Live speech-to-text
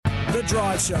The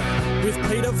Drive Show with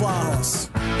Peter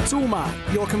Vlahos.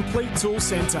 Toolmart, your complete tool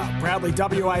centre. Proudly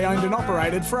WA owned and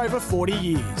operated for over 40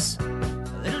 years.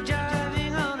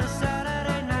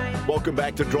 Welcome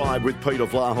back to Drive with Peter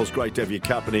Vlahos. Great to have your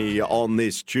company on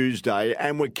this Tuesday.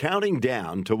 And we're counting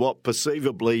down to what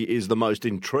perceivably is the most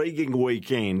intriguing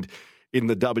weekend in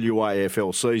the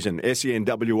WAFL season.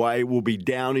 SENWA will be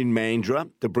down in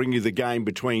Mandurah to bring you the game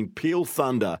between Peel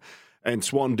Thunder and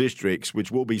Swan Districts, which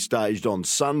will be staged on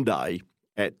Sunday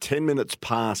at 10 minutes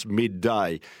past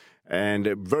midday. And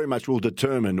it very much will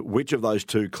determine which of those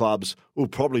two clubs will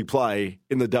probably play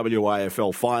in the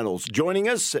WAFL finals. Joining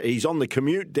us, he's on the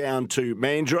commute down to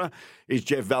Mandurah, is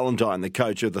Jeff Valentine, the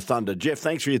coach of the Thunder. Jeff,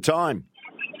 thanks for your time.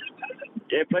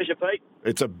 Yeah, pleasure, Pete.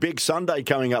 It's a big Sunday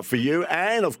coming up for you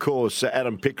and, of course,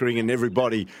 Adam Pickering and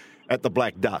everybody at the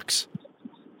Black Ducks.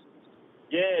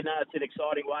 Yeah, no, it's an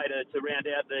exciting way to round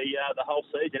out the whole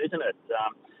season, isn't it?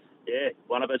 Yeah,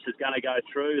 one of us is going to go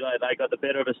through. They got the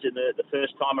better of us in the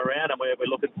first time around, and we're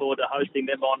looking forward to hosting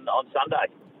them on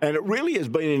Sunday. And it really has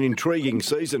been an intriguing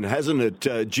season, hasn't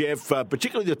it, Jeff?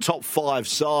 Particularly the top five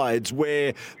sides,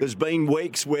 where there's been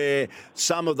weeks where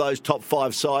some of those top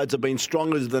five sides have been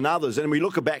stronger than others. And we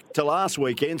look back to last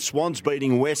weekend, Swans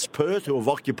beating West Perth, who have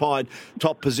occupied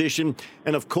top position.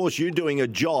 And, of course, you doing a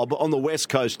job on the West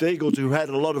Coast Eagles, who had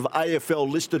a lot of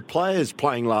AFL-listed players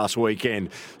playing last weekend.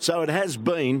 So it has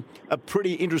been a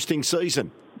pretty interesting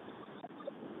season.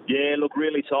 Yeah, look,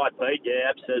 really tight, Pete. Yeah,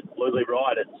 absolutely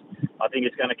right. I think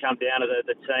it's going to come down to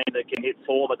the team that can hit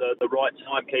form at the right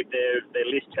time, keep their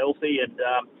list healthy, and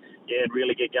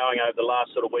really get going over the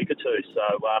last sort of week or two. So,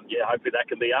 hopefully that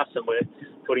can be us, and we're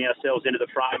putting ourselves into the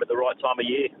frame at the right time of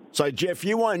year. So, Jeff,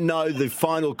 you won't know the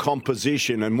final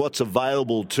composition and what's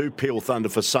available to Peel Thunder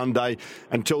for Sunday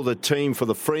until the team for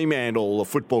the Fremantle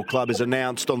Football Club is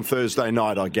announced on Thursday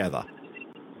night, I gather.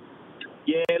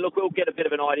 Yeah, look, we'll get a bit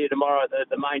of an idea tomorrow at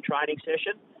the main training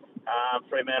session.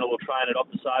 Fremantle will train at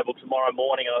Optus Oval tomorrow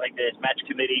morning. I think there's match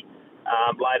committee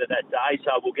later that day,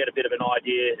 so we'll get a bit of an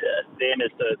idea then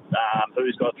as to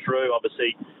who's got through.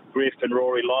 Obviously, Griff and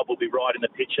Rory Lobb will be right in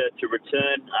the picture to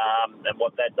return, and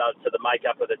what that does to the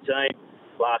makeup of the team.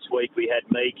 Last week we had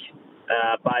Meek,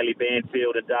 Bailey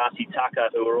Banfield and Darcy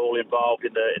Tucker, who were all involved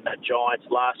in the Giants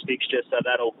last fixture, so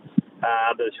that'll...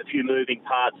 there's a few moving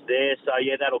parts there. So,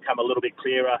 that'll come a little bit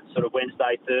clearer sort of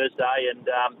Wednesday, Thursday. And,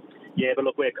 but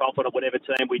look, we're confident whatever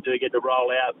team we do get to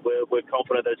roll out, we're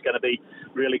confident that it's going to be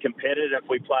really competitive. If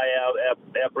we play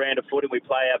our brand of foot and we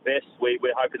play our best, we're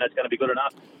hoping that's going to be good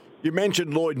enough. You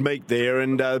mentioned Lloyd Meek there,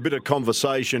 and a bit of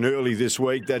conversation early this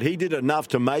week that he did enough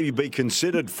to maybe be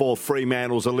considered for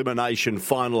Fremantle's elimination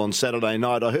final on Saturday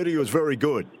night. I heard he was very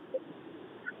good.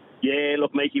 Yeah,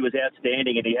 look, Meekie was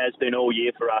outstanding, and he has been all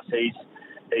year for us.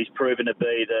 He's proven to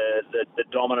be the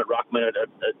dominant ruckman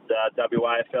at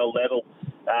WAFL level.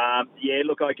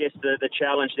 Look, I guess the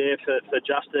challenge there for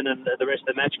Justin and the rest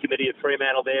of the match committee at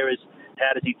Fremantle there is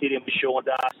how does he fit in with Sean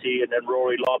Darcy and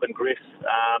Rory Lobb and Griff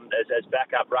as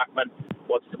backup ruckman?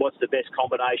 What's the best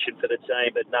combination for the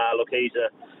team? But look, he's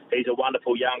a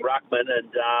wonderful young ruckman, and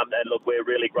look, we're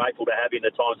really grateful to have him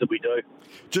the times that we do.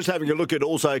 Just having a look at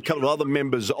also a couple of other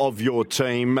members of your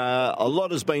team. A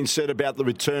lot has been said about the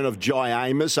return of Jai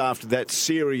Amos after that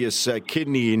serious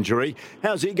kidney injury.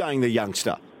 How's he going, the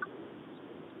youngster?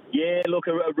 Yeah, look,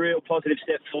 a real positive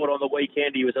step forward on the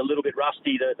weekend. He was a little bit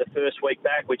rusty the first week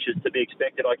back, which is to be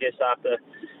expected, I guess, after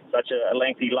such a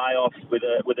lengthy layoff with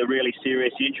a really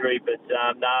serious injury. But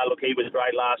look, he was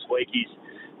great last week. He's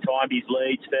timed his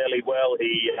leads fairly well.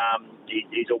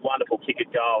 He's a wonderful kick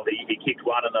at goal. He kicked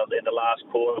one in the last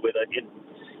quarter with a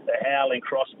howling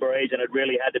cross breeze, and it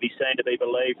really had to be seen to be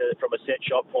believed from a set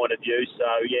shot point of view. So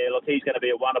look, he's going to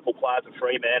be a wonderful player for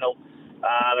Fremantle.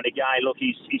 And again, look,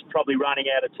 he's probably running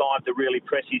out of time to really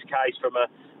press his case from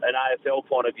an AFL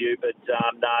point of view, but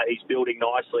he's building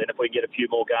nicely, and if we can get a few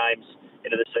more games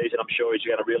into the season, I'm sure he's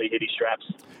going to really hit his straps.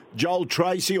 Joel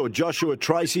Tracy or Joshua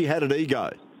Tracy, how did he go?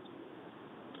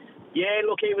 Yeah,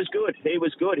 look, he was good. He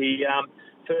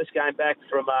first came back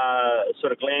from a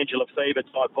sort of glandular fever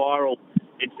type viral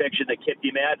infection that kept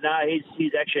him out. No,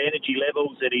 his actual energy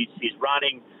levels and his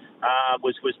running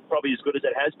was probably as good as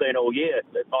it has been all year.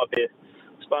 It might be,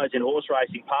 I suppose, in horse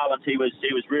racing parlance, he was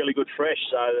really good fresh,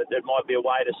 so there might be a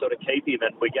way to sort of keep him,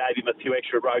 and we gave him a few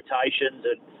extra rotations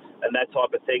and that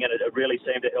type of thing, and it really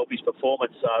seemed to help his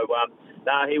performance. So,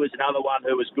 he was another one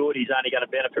who was good. He's only going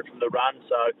to benefit from the run.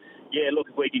 So,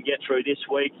 if we can get through this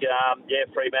week,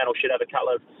 Fremantle should have a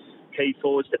couple of key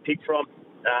forwards to pick from.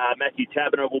 Matthew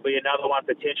Taberner will be another one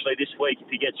potentially this week if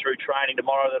he gets through training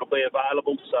tomorrow. That'll be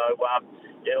available. So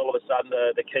all of a sudden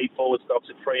the key forward stocks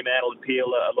at Fremantle and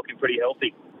Peel are looking pretty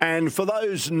healthy. And for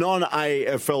those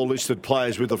non-AFL listed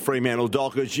players with the Fremantle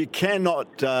Dockers, you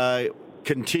cannot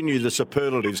continue the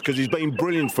superlatives because he's been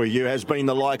brilliant for you, has been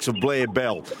the likes of Blair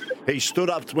Bell. He stood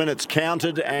up when it's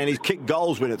counted and he's kicked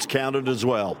goals when it's counted as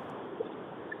well.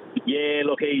 Yeah,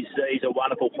 look, he's a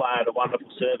wonderful player, a wonderful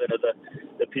servant of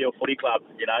the Peel Footy Club.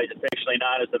 You know, he's affectionately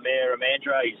known as the Mayor of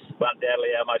Mandurah. He's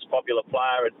undoubtedly our most popular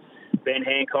player. And Ben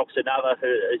Hancock's another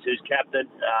who's captain.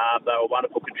 They were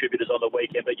wonderful contributors on the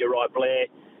weekend. But you're right, Blair,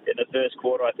 in the first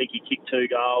quarter, I think he kicked 2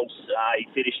 goals. He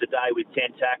finished the day with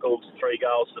 10 tackles, 3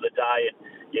 goals for the day. And,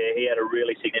 yeah, he had a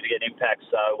really significant impact.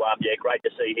 So, great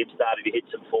to see him starting to hit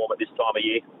some form at this time of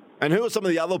year. And who are some of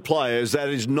the other players, that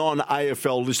is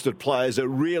non-AFL listed players, that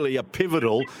really are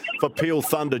pivotal for Peel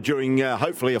Thunder during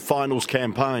hopefully a finals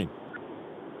campaign?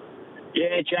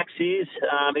 Yeah, Jack Sears,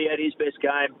 he had his best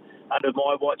game under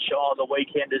my watch on the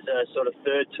weekend as a sort of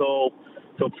third tall.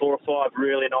 Took 4 or 5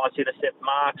 really nice intercept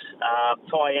marks.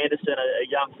 Ty Anderson, a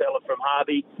young fella from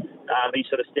Harvey, he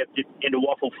sort of stepped into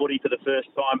waffle footy for the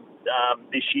first time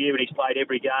this year, and he's played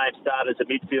every game, started as a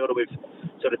midfielder. We've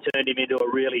sort of turned him into a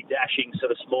really dashing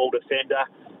sort of small defender.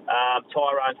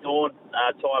 Tyrone Thorne,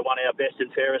 Ty won our best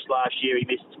and fairest last year. He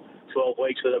missed 12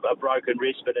 weeks with a broken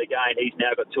wrist, but again, he's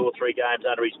now got 2 or 3 games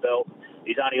under his belt.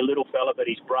 He's only a little fella, but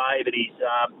he's brave, and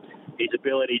his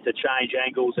ability to change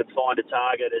angles and find a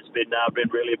target has been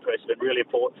really impressive and really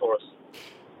important for us.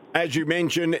 As you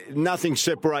mentioned, nothing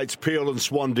separates Peel and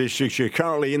Swan Districts. You're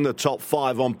currently in the top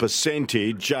 5 on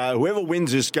percentage. Whoever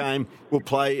wins this game will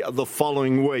play the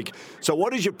following week. So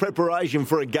what is your preparation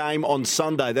for a game on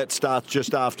Sunday that starts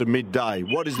just after midday?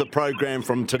 What is the program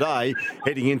from today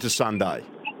heading into Sunday?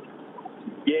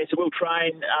 Yeah, so we'll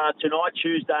train tonight,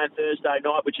 Tuesday and Thursday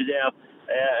night, which is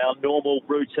our normal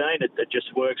routine. It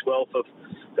just works well for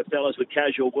the fellas with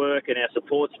casual work and our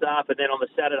support staff. And then on the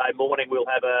Saturday morning, we'll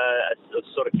have a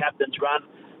sort of captain's run.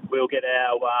 We'll get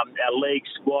our league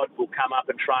squad. We'll come up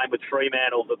and train with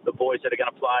Fremantle, the boys that are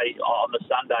going to play on the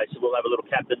Sunday. So we'll have a little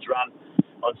captain's run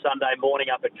on Sunday morning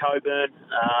up at Coburn,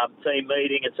 team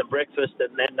meeting and some breakfast,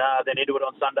 and then into it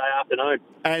on Sunday afternoon.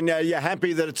 And you're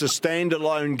happy that it's a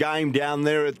standalone game down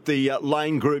there at the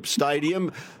Lane Group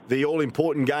Stadium, the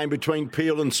all-important game between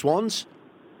Peel and Swans?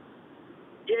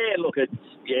 Yeah, look,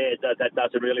 that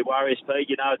doesn't really worry us, Pete.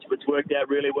 You know, it's worked out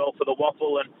really well for the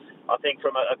Waffle, and I think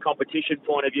from a competition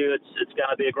point of view, it's going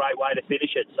to be a great way to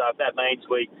finish it. So if that means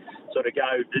we sort of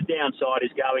go, the downside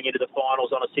is going into the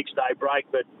finals on a 6-day break,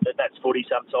 but that's footy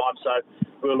sometimes. So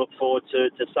we'll look forward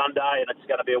to Sunday, and it's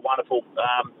going to be a wonderful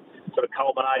sort of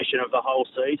culmination of the whole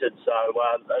season. So,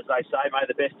 as they say, may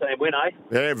the best team win, eh?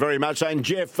 Yeah, very much so. And,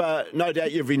 Jeff, no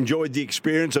doubt you've enjoyed the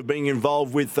experience of being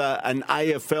involved with an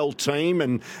AFL team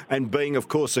and being, of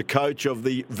course, a coach of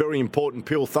the very important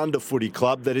Peel Thunder Footy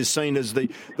Club that is seen as the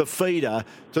feeder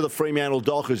to the Fremantle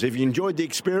Dockers. Have you enjoyed the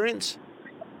experience?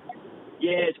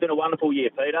 Yeah, it's been a wonderful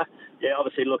year, Peter. Yeah,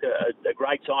 obviously, look, a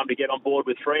great time to get on board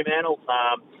with Fremantle.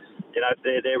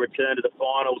 Their return to the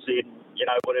finals in,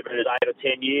 whatever it is, 8 or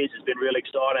 10 years has been really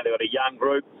exciting. They've got a young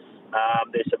group.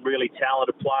 There's some really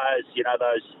talented players,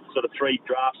 those sort of 3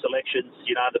 draft selections,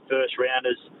 the first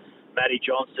rounders, Matty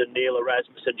Johnston, Neil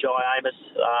Erasmus and Jai Amos.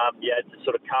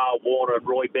 Sort of Carl Warner and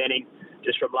Roy Benning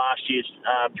just from last year's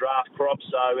draft crop.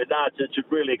 So, it's a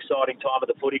really exciting time at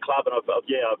the footy club, and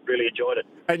I've really enjoyed it.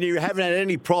 And you haven't had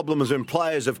any problems when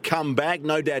players have come back,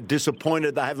 no doubt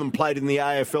disappointed they haven't played in the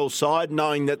AFL side,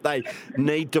 knowing that they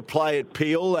need to play at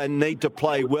Peel and need to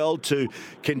play well to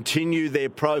continue their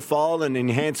profile and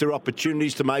enhance their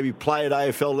opportunities to maybe play at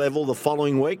AFL level the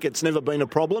following week. It's never been a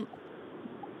problem?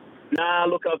 No,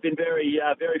 look, I've been very,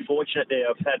 very fortunate there.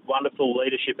 I've had wonderful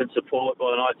leadership and support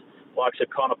by the likes of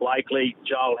Connor Blakely,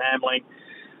 Joel Hamling,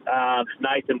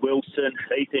 Nathan Wilson,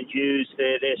 Ethan Hughes.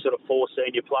 They're sort of 4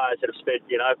 senior players that have spent,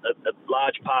 a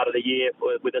large part of the year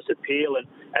with us at Peel,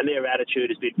 and their attitude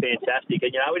has been fantastic.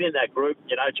 And, within that group,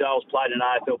 Joel's played an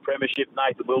AFL premiership,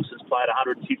 Nathan Wilson's played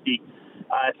 150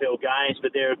 AFL games,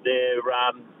 but their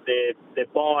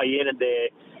buy-in and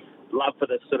their love for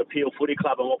the sort of Peel Footy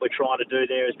Club and what we're trying to do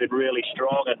there has been really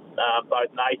strong, and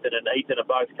both Nathan and Ethan have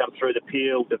both come through the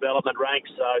Peel development ranks.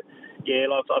 So, yeah,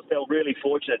 I felt really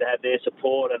fortunate to have their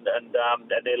support and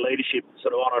their leadership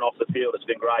sort of on and off the field. It's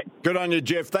been great. Good on you,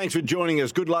 Jeff. Thanks for joining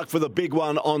us. Good luck for the big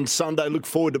one on Sunday. Look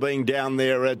forward to being down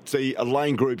there at the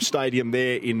Lane Group Stadium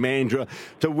there in Mandurah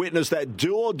to witness that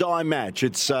do-or-die match.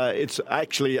 It's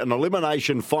actually an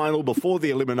elimination final before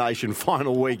the elimination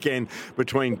final weekend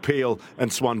between Peel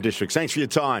and Swan Districts. Thanks for your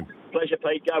time. Pleasure,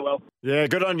 Pete. Go well. Yeah,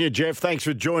 good on you, Jeff. Thanks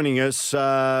for joining us.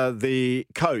 The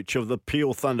coach of the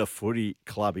Peel Thunder Footy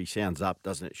Club. He sounds up,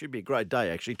 doesn't it? Should be a great day,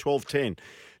 actually. 12:10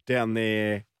 down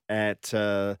there at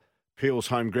Peel's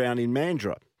home ground in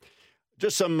Mandurah.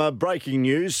 Just some breaking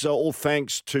news, all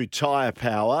thanks to Tyre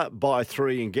Power. Buy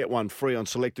 3 and get 1 free on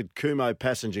selected Kumho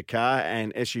passenger car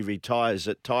and SUV tyres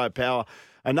at Tyre Power.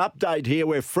 An update here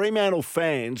where Fremantle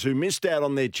fans who missed out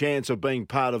on their chance of being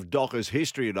part of Dockers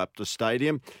history at Optus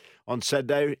Stadium on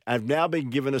Saturday have now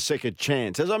been given a second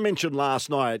chance. As I mentioned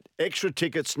last night, extra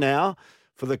tickets now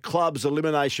for the club's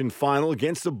elimination final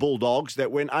against the Bulldogs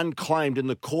that went unclaimed in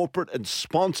the corporate and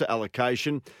sponsor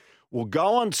allocation will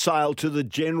go on sale to the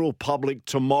general public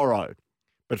tomorrow.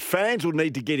 But fans will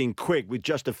need to get in quick with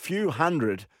just a few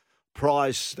hundred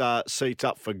prize seats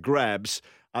up for grabs.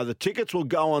 The tickets will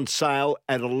go on sale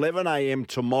at 11 a.m.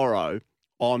 tomorrow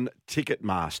on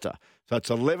Ticketmaster. So it's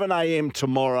 11 a.m.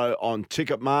 tomorrow on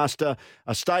Ticketmaster.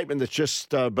 A statement that's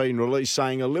just been released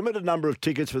saying a limited number of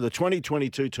tickets for the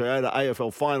 2022 Toyota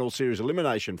AFL Final Series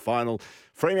Elimination Final,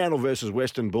 Fremantle versus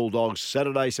Western Bulldogs,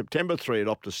 Saturday, September 3 at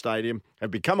Optus Stadium,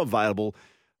 have become available.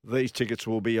 These tickets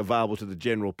will be available to the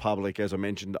general public, as I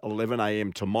mentioned, 11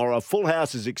 a.m. tomorrow. Full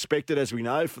house is expected, as we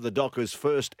know, for the Dockers'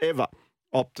 first ever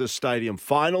Optus Stadium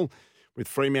final, with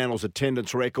Fremantle's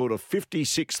attendance record of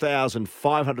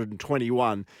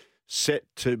 56,521 set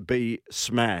to be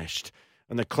smashed.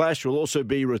 And the clash will also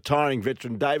be retiring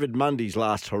veteran David Mundy's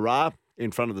last hurrah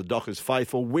in front of the Dockers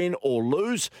faithful, win or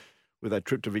lose, with a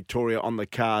trip to Victoria on the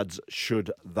cards should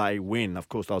they win. Of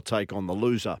course, they'll take on the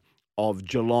loser of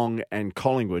Geelong and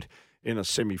Collingwood in a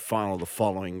semi-final the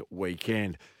following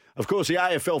weekend. Of course, the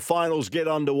AFL finals get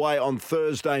underway on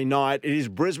Thursday night. It is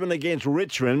Brisbane against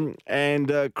Richmond,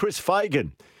 and Chris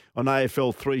Fagan on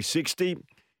AFL 360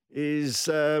 is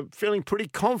feeling pretty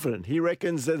confident. He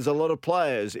reckons there's a lot of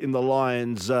players in the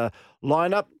Lions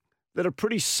lineup that are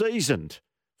pretty seasoned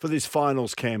for this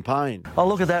finals campaign. I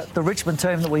look at the Richmond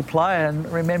team that we play, and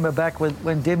remember back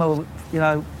when Dimmer,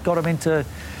 got them into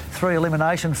 3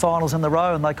 elimination finals in the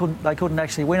row, and they couldn't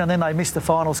actually win, and then they missed the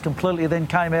finals completely, then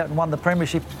came out and won the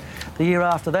premiership the year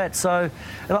after that. So,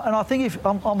 and I think if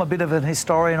I'm a bit of an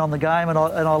historian on the game, and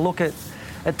I look at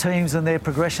teams and their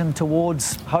progression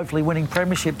towards hopefully winning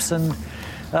premierships, and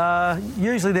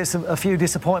usually there's a few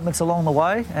disappointments along the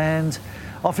way, and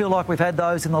I feel like we've had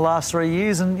those in the last 3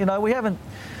 years, and we haven't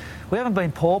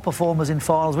been poor performers in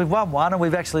finals. We've won one, and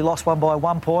we've actually lost one by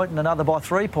 1 point and another by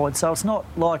 3 points. So it's not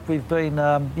like we've been,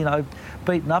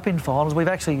 beaten up in finals. We've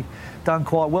actually done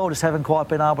quite well, just haven't quite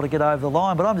been able to get over the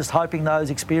line. But I'm just hoping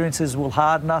those experiences will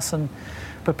harden us and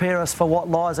prepare us for what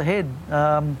lies ahead.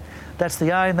 That's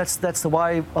the aim. That's the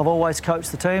way I've always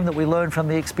coached the team, that we learn from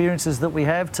the experiences that we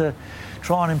have to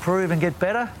try and improve and get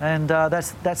better. And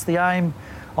that's the aim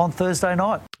on Thursday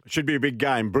night. Should be a big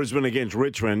game, Brisbane against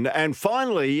Richmond. And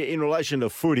finally, in relation to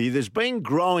footy, there's been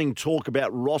growing talk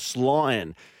about Ross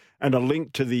Lyon and a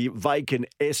link to the vacant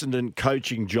Essendon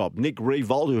coaching job. Nick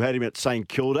Riewoldt, who had him at St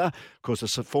Kilda, of course,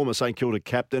 a former St Kilda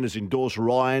captain, has endorsed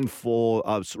Ross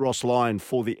Lyon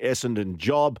for the Essendon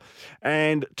job.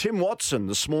 And Tim Watson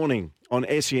this morning on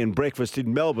SEN Breakfast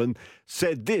in Melbourne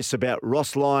said this about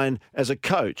Ross Lyon as a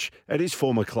coach at his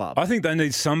former club. I think they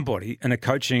need somebody and a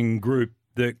coaching group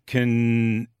that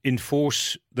can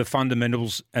enforce the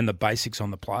fundamentals and the basics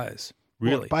on the players.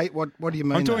 Really. What do you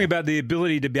mean? I'm talking about the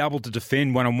ability to be able to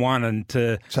defend one-on-one and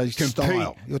to compete.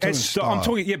 Style. You're talking style. I'm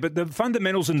talking, but the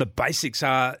fundamentals and the basics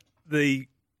are they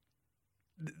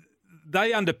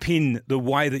underpin the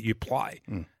way that you play.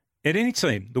 At any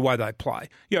team, the way they play.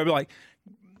 Like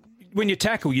when you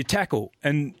tackle,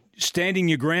 and standing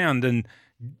your ground and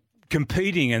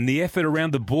competing and the effort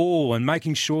around the ball and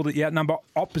making sure that you outnumber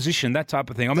opposition, that type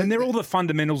of thing. I mean, they're all the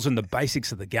fundamentals and the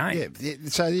basics of the game. Yeah,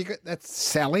 so that's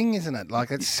selling, isn't it?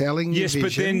 Like it's selling your vision.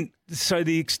 Yes, but then, so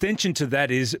the extension to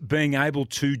that is being able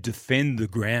to defend the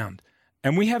ground.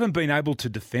 And we haven't been able to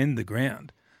defend the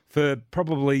ground for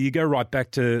probably, you go right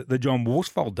back to the John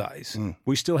Worsfold days.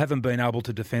 We still haven't been able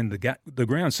to defend the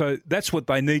ground. So that's what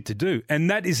they need to do. And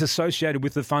that is associated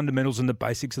with the fundamentals and the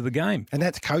basics of the game. And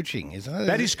that's coaching, isn't it?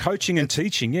 That is coaching and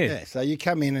teaching, Yeah, so you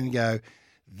come in and go,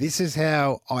 this is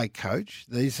how I coach.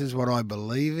 This is what I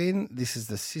believe in. This is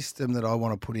the system that I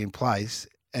want to put in place.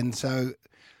 And so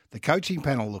the coaching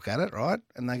panel look at it, right?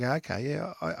 And they go, okay,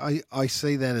 yeah, I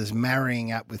see that as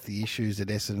marrying up with the issues that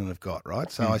Essendon have got, right?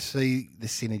 So I see the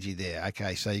synergy there.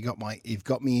 Okay, so you've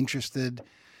got me interested,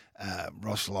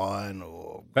 Ross Lyon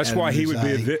or that's why he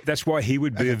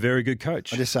would be a very good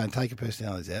coach. I'm just saying, take your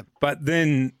personalities out. But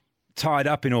then tied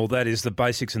up in all that is the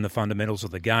basics and the fundamentals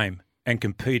of the game and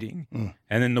competing,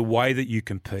 and then the way that you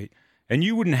compete. And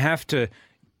you wouldn't have to.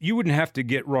 you wouldn't have to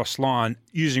get Ross Lyon,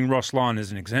 using Ross Lyon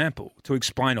as an example, to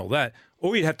explain all that.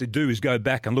 All you'd have to do is go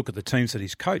back and look at the teams that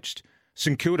he's coached.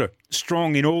 St Kilda,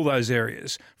 strong in all those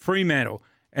areas. Fremantle,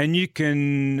 and you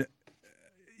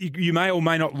may or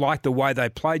may not like the way they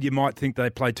played. You might think they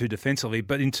played too defensively.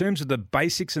 But in terms of the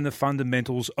basics and the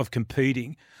fundamentals of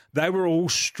competing, they were all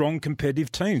strong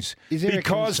competitive teams.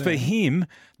 Because for him,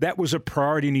 that was a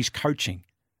priority in his coaching.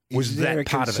 Was that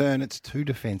part of it? It's too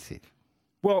defensive?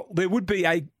 Well, there would be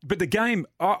but the game,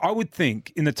 I would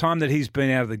think, in the time that he's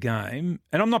been out of the game,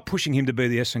 and I'm not pushing him to be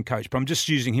the Essendon coach, but I'm just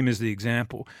using him as the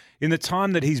example. In the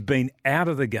time that he's been out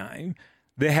of the game,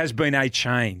 there has been a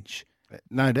change.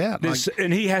 No doubt.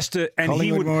 And he has to, and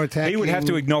he would have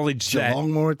to acknowledge that.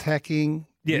 Geelong more attacking.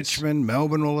 Yes. Richmond,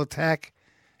 Melbourne will attack.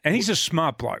 And he's a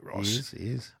smart bloke, Ross. He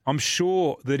is. I'm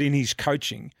sure that in his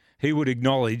coaching, he would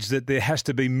acknowledge that there has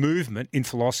to be movement in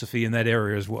philosophy in that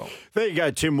area as well. There you go,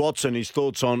 Tim Watson, his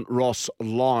thoughts on Ross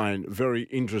Lyon. Very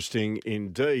interesting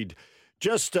indeed.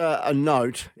 Just a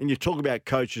note, and you talk about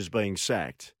coaches being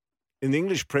sacked. In the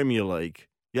English Premier League,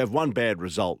 you have one bad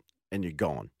result and you're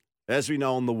gone. As we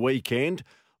know, on the weekend,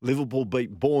 Liverpool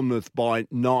beat Bournemouth by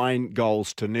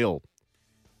 9-0.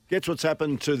 Guess what's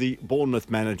happened to the Bournemouth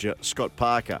manager, Scott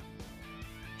Parker?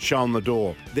 Shown the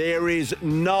door. There is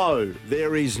no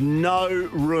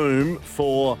room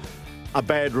for a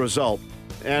bad result.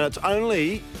 And it's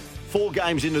only 4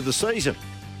 games into the season.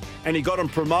 And he got him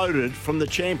promoted from the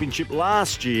Championship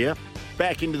last year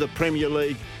back into the Premier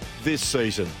League this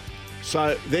season.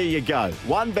 So there you go.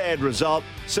 One bad result.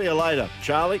 See you later,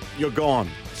 Charlie. You're gone.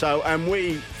 So, and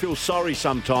we feel sorry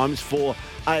sometimes for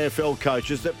AFL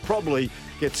coaches that probably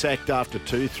get sacked after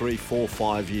 2, 3, 4,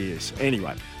 5 years.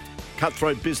 Anyway.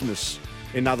 Cutthroat business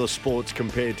in other sports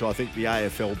compared to, I think, the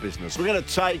AFL business. We're going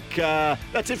to take...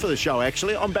 that's it for the show,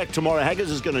 actually. I'm back tomorrow. Haggers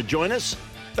is going to join us.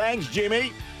 Thanks,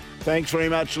 Jimmy. Thanks very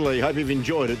much, Lee. Hope you've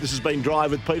enjoyed it. This has been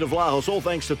Drive with Peter Vlahos. All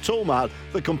thanks to Toolmart,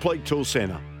 the complete tool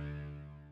centre.